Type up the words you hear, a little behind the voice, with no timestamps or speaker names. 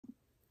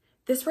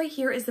This right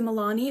here is the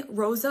Milani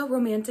Rosa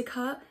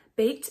Romantica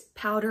Baked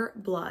Powder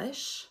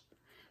Blush.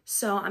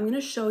 So I'm going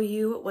to show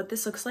you what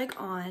this looks like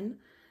on.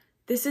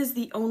 This is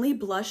the only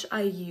blush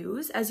I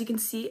use. As you can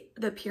see,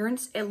 the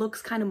appearance, it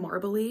looks kind of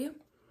marbly.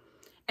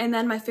 And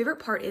then my favorite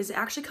part is it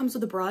actually comes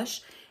with a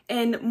brush.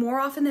 And more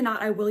often than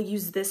not, I will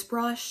use this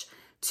brush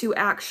to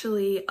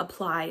actually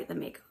apply the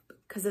makeup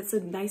because it's a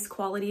nice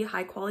quality,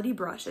 high quality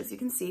brush, as you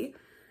can see.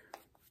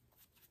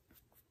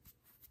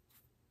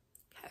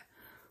 Okay,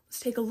 let's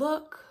take a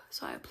look.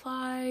 So I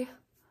apply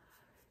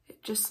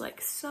it just like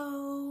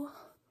so.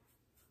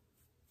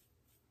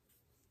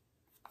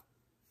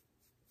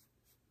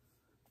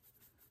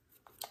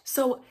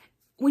 So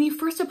when you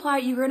first apply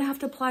it, you're gonna have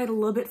to apply it a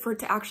little bit for it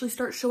to actually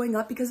start showing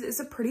up because it's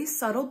a pretty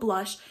subtle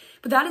blush,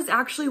 but that is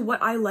actually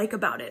what I like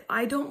about it.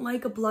 I don't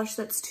like a blush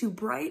that's too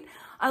bright.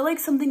 I like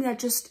something that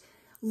just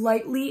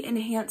lightly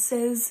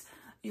enhances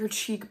your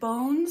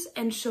cheekbones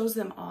and shows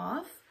them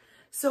off.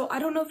 So I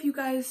don't know if you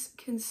guys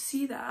can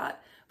see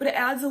that, but it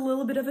adds a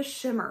little bit of a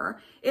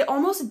shimmer. It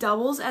almost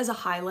doubles as a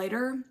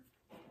highlighter.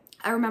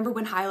 I remember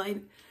when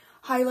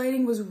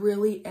highlighting was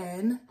really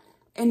in,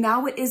 and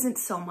now it isn't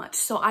so much.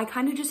 So I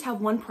kind of just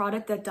have one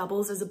product that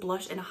doubles as a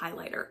blush and a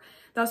highlighter.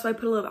 That's why I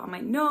put a little bit on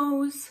my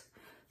nose,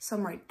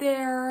 some right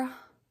there.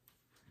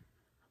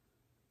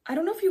 I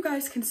don't know if you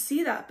guys can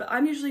see that, but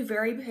I'm usually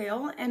very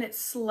pale and it's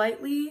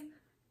slightly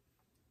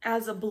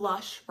as a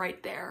blush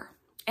right there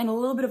and a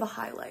little bit of a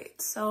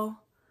highlight. So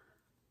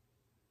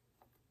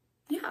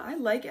yeah, I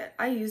like it.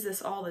 I use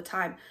this all the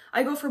time.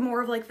 I go for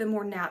more of like the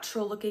more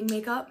natural looking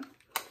makeup.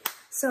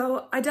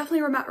 So I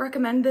definitely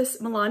recommend this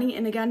Milani.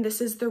 And again,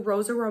 this is the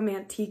Rosa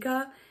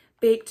Romantica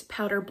Baked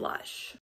Powder Blush.